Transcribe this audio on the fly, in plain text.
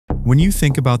When you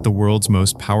think about the world's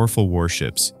most powerful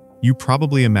warships, you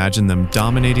probably imagine them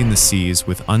dominating the seas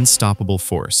with unstoppable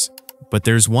force. But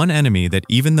there's one enemy that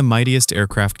even the mightiest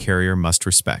aircraft carrier must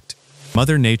respect: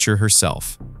 Mother Nature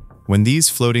herself. When these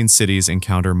floating cities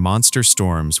encounter monster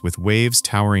storms with waves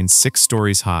towering 6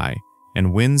 stories high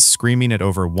and winds screaming at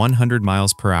over 100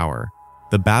 miles per hour,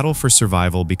 the battle for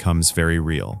survival becomes very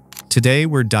real. Today,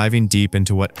 we're diving deep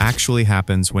into what actually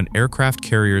happens when aircraft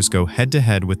carriers go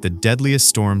head-to-head with the deadliest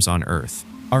storms on Earth.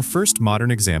 Our first modern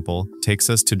example takes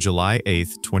us to July 8,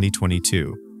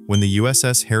 2022, when the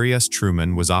USS Harry S.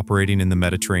 Truman was operating in the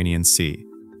Mediterranean Sea.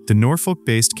 The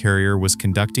Norfolk-based carrier was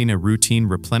conducting a routine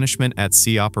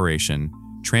replenishment-at-sea operation,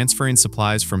 transferring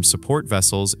supplies from support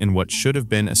vessels in what should have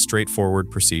been a straightforward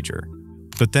procedure.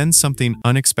 But then something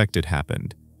unexpected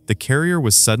happened. The carrier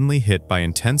was suddenly hit by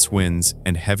intense winds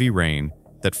and heavy rain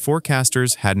that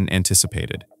forecasters hadn't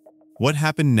anticipated. What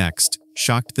happened next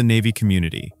shocked the Navy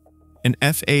community. An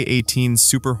FA-18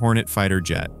 Super Hornet fighter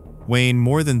jet, weighing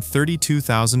more than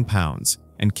 32,000 pounds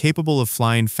and capable of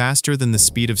flying faster than the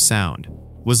speed of sound,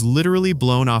 was literally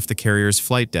blown off the carrier's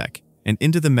flight deck and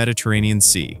into the Mediterranean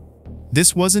Sea.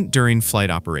 This wasn't during flight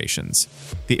operations.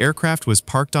 The aircraft was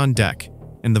parked on deck,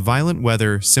 and the violent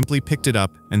weather simply picked it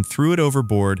up and threw it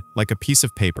overboard like a piece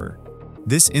of paper.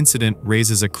 This incident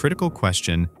raises a critical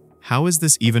question: how is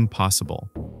this even possible?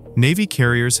 Navy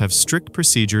carriers have strict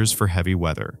procedures for heavy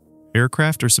weather.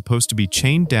 Aircraft are supposed to be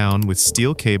chained down with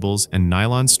steel cables and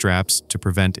nylon straps to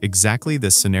prevent exactly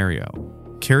this scenario.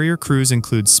 Carrier crews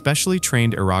include specially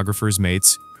trained aerographers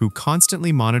mates who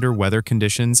constantly monitor weather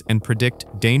conditions and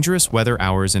predict dangerous weather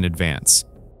hours in advance.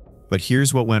 But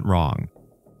here's what went wrong.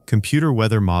 Computer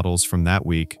weather models from that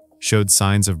week showed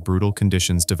signs of brutal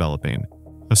conditions developing.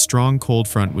 A strong cold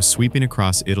front was sweeping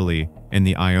across Italy and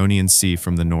the Ionian Sea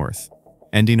from the north,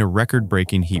 ending a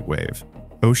record-breaking heat wave.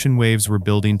 Ocean waves were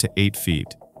building to 8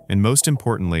 feet, and most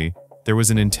importantly, there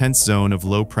was an intense zone of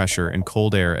low pressure and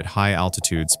cold air at high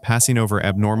altitudes passing over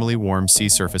abnormally warm sea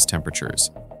surface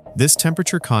temperatures. This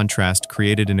temperature contrast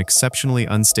created an exceptionally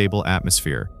unstable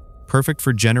atmosphere, perfect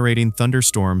for generating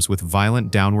thunderstorms with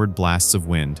violent downward blasts of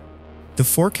wind. The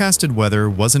forecasted weather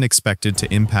wasn't expected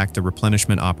to impact the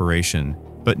replenishment operation,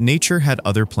 but nature had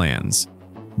other plans.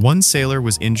 One sailor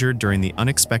was injured during the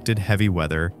unexpected heavy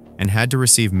weather and had to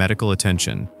receive medical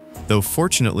attention, though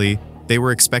fortunately, they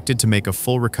were expected to make a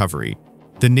full recovery.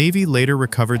 The Navy later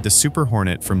recovered the Super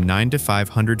Hornet from 900 to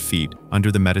 500 feet under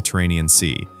the Mediterranean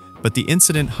Sea, but the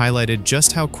incident highlighted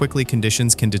just how quickly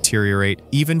conditions can deteriorate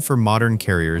even for modern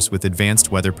carriers with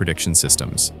advanced weather prediction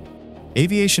systems.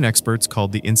 Aviation experts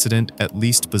called the incident at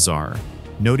least bizarre,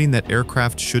 noting that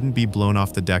aircraft shouldn't be blown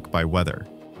off the deck by weather.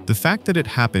 The fact that it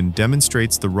happened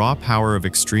demonstrates the raw power of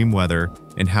extreme weather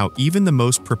and how even the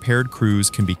most prepared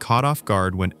crews can be caught off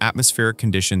guard when atmospheric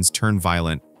conditions turn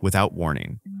violent without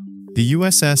warning. The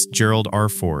USS Gerald R.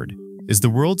 Ford is the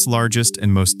world's largest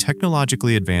and most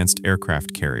technologically advanced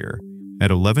aircraft carrier.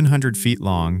 At 1,100 feet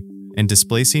long and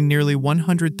displacing nearly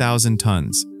 100,000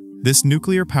 tons, this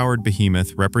nuclear-powered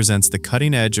behemoth represents the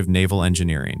cutting edge of naval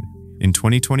engineering. In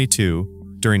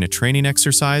 2022, during a training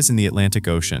exercise in the Atlantic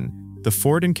Ocean, the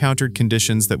Ford encountered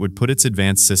conditions that would put its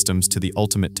advanced systems to the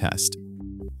ultimate test.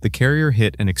 The carrier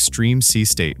hit an extreme sea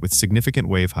state with significant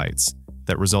wave heights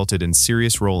that resulted in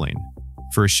serious rolling.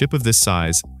 For a ship of this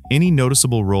size, any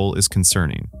noticeable roll is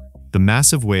concerning. The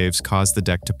massive waves caused the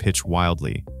deck to pitch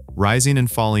wildly, rising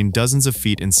and falling dozens of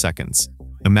feet in seconds.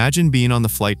 Imagine being on the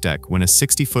flight deck when a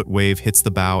 60-foot wave hits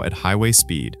the bow at highway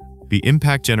speed. The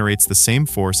impact generates the same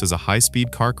force as a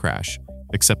high-speed car crash,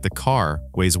 except the car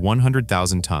weighs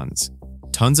 100,000 tons.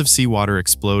 Tons of seawater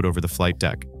explode over the flight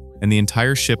deck, and the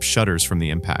entire ship shudders from the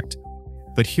impact.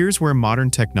 But here's where modern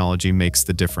technology makes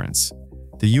the difference.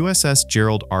 The USS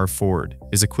Gerald R. Ford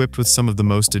is equipped with some of the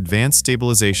most advanced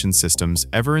stabilization systems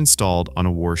ever installed on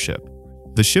a warship.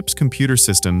 The ship's computer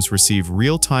systems receive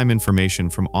real-time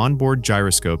information from onboard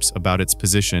gyroscopes about its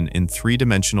position in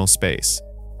 3-dimensional space.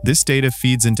 This data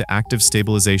feeds into active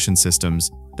stabilization systems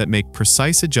that make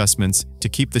precise adjustments to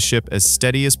keep the ship as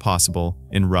steady as possible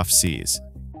in rough seas.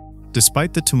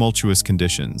 Despite the tumultuous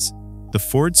conditions, the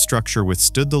Ford structure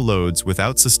withstood the loads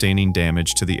without sustaining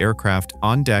damage to the aircraft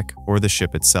on deck or the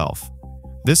ship itself.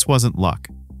 This wasn't luck.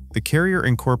 The carrier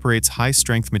incorporates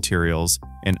high-strength materials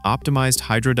and optimized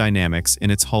hydrodynamics in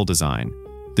its hull design.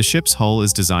 The ship's hull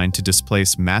is designed to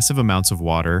displace massive amounts of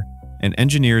water, and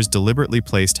engineers deliberately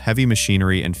placed heavy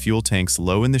machinery and fuel tanks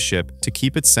low in the ship to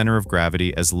keep its center of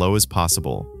gravity as low as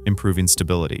possible, improving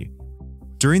stability.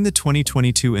 During the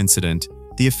 2022 incident,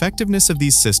 the effectiveness of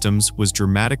these systems was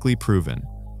dramatically proven.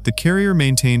 The carrier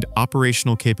maintained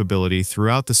operational capability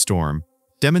throughout the storm,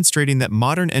 demonstrating that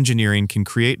modern engineering can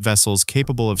create vessels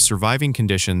capable of surviving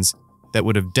conditions that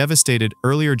would have devastated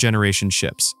earlier generation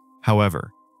ships.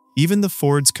 However, even the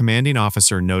Ford's commanding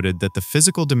officer noted that the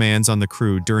physical demands on the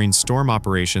crew during storm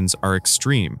operations are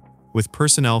extreme, with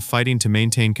personnel fighting to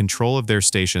maintain control of their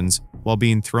stations while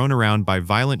being thrown around by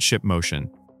violent ship motion.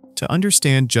 To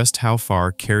understand just how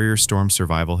far carrier storm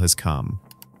survival has come,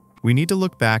 we need to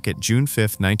look back at June 5,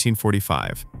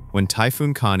 1945, when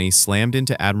Typhoon Connie slammed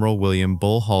into Admiral William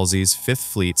Bull Halsey's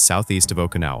 5th Fleet southeast of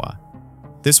Okinawa.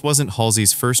 This wasn't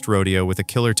Halsey's first rodeo with a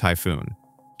killer typhoon.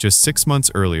 Just 6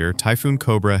 months earlier, Typhoon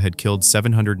Cobra had killed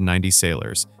 790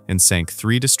 sailors and sank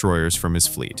 3 destroyers from his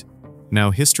fleet.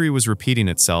 Now history was repeating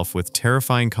itself with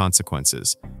terrifying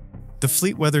consequences. The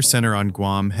Fleet Weather Center on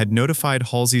Guam had notified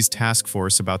Halsey's task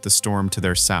force about the storm to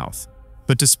their south.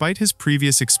 But despite his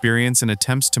previous experience and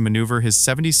attempts to maneuver his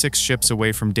 76 ships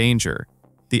away from danger,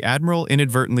 the admiral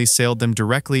inadvertently sailed them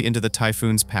directly into the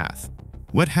typhoon's path.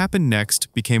 What happened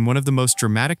next became one of the most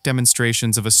dramatic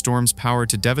demonstrations of a storm's power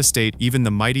to devastate even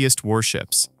the mightiest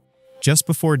warships. Just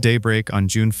before daybreak on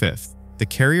June 5th, the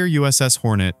carrier USS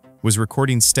Hornet was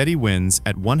recording steady winds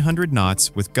at 100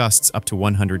 knots with gusts up to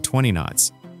 120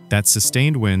 knots. That's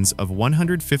sustained winds of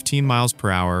 115 miles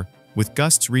per hour, with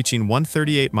gusts reaching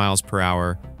 138 miles per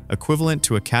hour, equivalent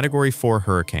to a Category 4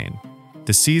 hurricane.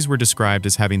 The seas were described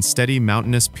as having steady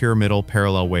mountainous pyramidal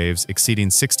parallel waves exceeding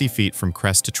 60 feet from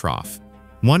crest to trough.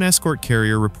 One escort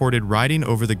carrier reported riding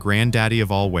over the granddaddy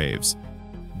of all waves.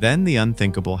 Then the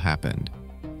unthinkable happened.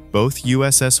 Both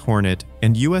USS Hornet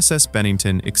and USS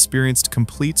Bennington experienced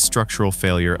complete structural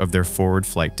failure of their forward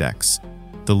flight decks.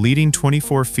 The leading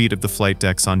 24 feet of the flight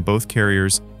decks on both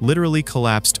carriers literally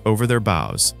collapsed over their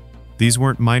bows. These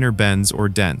weren't minor bends or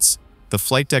dents. The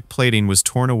flight deck plating was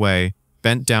torn away,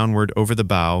 bent downward over the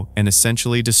bow, and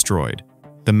essentially destroyed.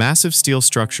 The massive steel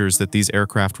structures that these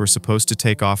aircraft were supposed to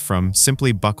take off from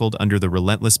simply buckled under the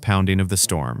relentless pounding of the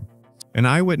storm. An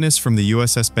eyewitness from the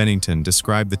USS Bennington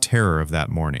described the terror of that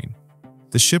morning.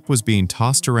 The ship was being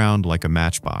tossed around like a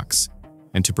matchbox,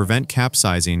 and to prevent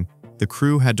capsizing, the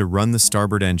crew had to run the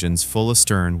starboard engines full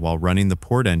astern while running the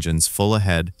port engines full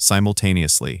ahead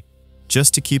simultaneously,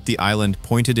 just to keep the island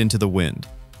pointed into the wind.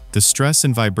 The stress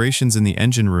and vibrations in the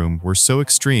engine room were so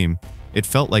extreme, it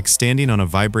felt like standing on a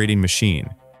vibrating machine.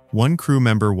 One crew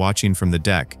member watching from the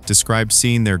deck described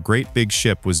seeing their great big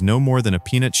ship was no more than a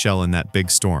peanut shell in that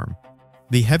big storm.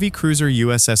 The heavy cruiser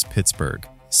USS Pittsburgh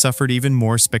suffered even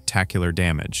more spectacular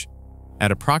damage.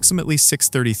 At approximately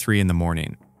 6:33 in the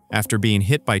morning, after being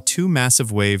hit by 2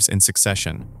 massive waves in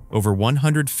succession, over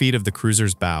 100 feet of the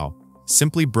cruiser's bow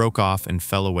simply broke off and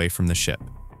fell away from the ship.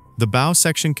 The bow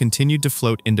section continued to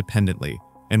float independently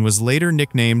and was later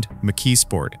nicknamed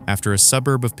McKeesport after a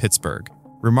suburb of Pittsburgh,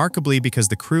 remarkably because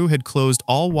the crew had closed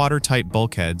all watertight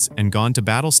bulkheads and gone to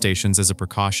battle stations as a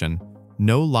precaution.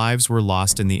 No lives were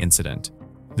lost in the incident.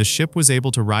 The ship was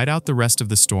able to ride out the rest of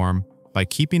the storm by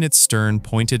keeping its stern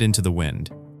pointed into the wind.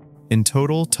 In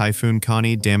total, Typhoon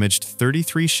Connie damaged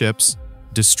 33 ships,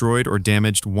 destroyed or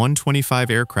damaged 125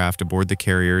 aircraft aboard the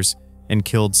carriers, and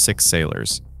killed 6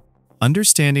 sailors.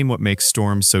 Understanding what makes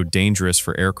storms so dangerous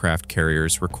for aircraft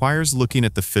carriers requires looking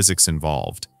at the physics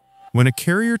involved. When a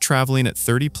carrier traveling at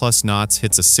 30+ knots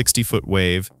hits a 60-foot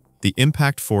wave, the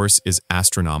impact force is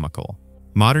astronomical.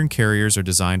 Modern carriers are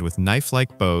designed with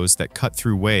knife-like bows that cut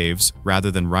through waves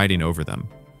rather than riding over them.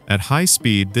 At high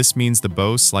speed, this means the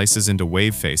bow slices into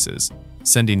wave faces,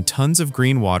 sending tons of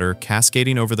green water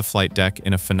cascading over the flight deck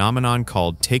in a phenomenon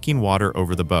called taking water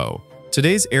over the bow.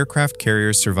 Today's aircraft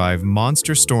carriers survive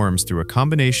monster storms through a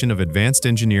combination of advanced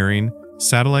engineering,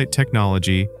 satellite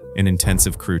technology, and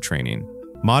intensive crew training.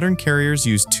 Modern carriers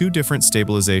use 2 different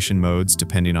stabilization modes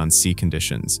depending on sea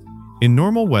conditions. In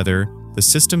normal weather, the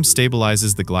system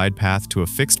stabilizes the glide path to a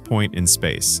fixed point in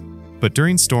space. But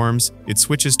during storms, it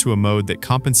switches to a mode that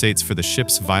compensates for the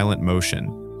ship's violent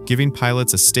motion, giving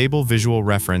pilots a stable visual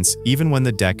reference even when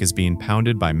the deck is being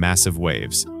pounded by massive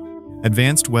waves.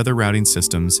 Advanced weather routing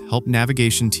systems help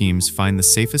navigation teams find the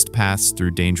safest paths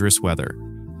through dangerous weather.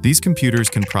 These computers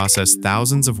can process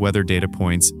thousands of weather data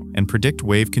points and predict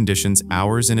wave conditions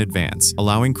hours in advance,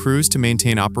 allowing crews to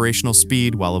maintain operational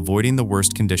speed while avoiding the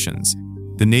worst conditions.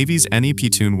 The Navy's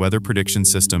NEP-Tune weather prediction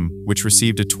system, which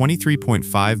received a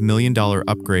 $23.5 million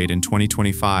upgrade in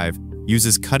 2025,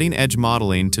 uses cutting-edge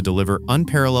modeling to deliver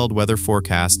unparalleled weather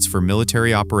forecasts for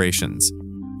military operations.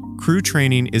 Crew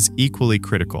training is equally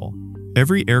critical.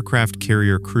 Every aircraft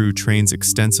carrier crew trains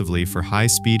extensively for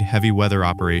high-speed heavy weather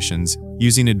operations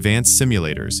using advanced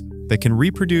simulators that can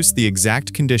reproduce the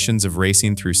exact conditions of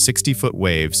racing through 60-foot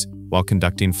waves while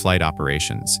conducting flight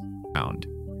operations.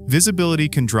 Visibility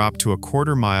can drop to a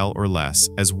quarter mile or less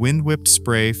as wind-whipped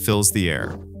spray fills the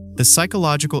air. The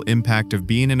psychological impact of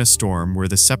being in a storm where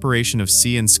the separation of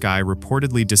sea and sky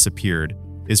reportedly disappeared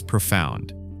is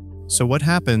profound. So what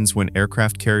happens when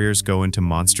aircraft carriers go into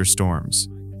monster storms?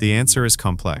 The answer is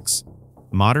complex.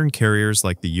 Modern carriers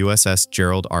like the USS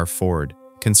Gerald R. Ford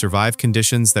can survive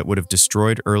conditions that would have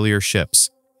destroyed earlier ships,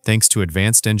 thanks to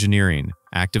advanced engineering,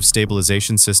 active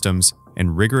stabilization systems,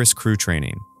 and rigorous crew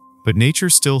training. But nature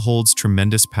still holds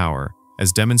tremendous power,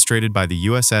 as demonstrated by the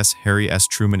USS Harry S.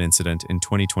 Truman incident in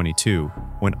 2022,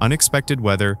 when unexpected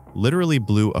weather literally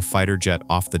blew a fighter jet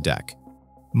off the deck.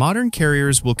 Modern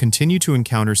carriers will continue to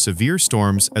encounter severe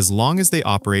storms as long as they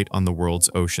operate on the world's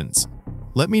oceans.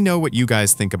 Let me know what you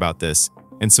guys think about this,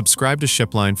 and subscribe to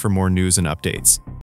Shipline for more news and updates.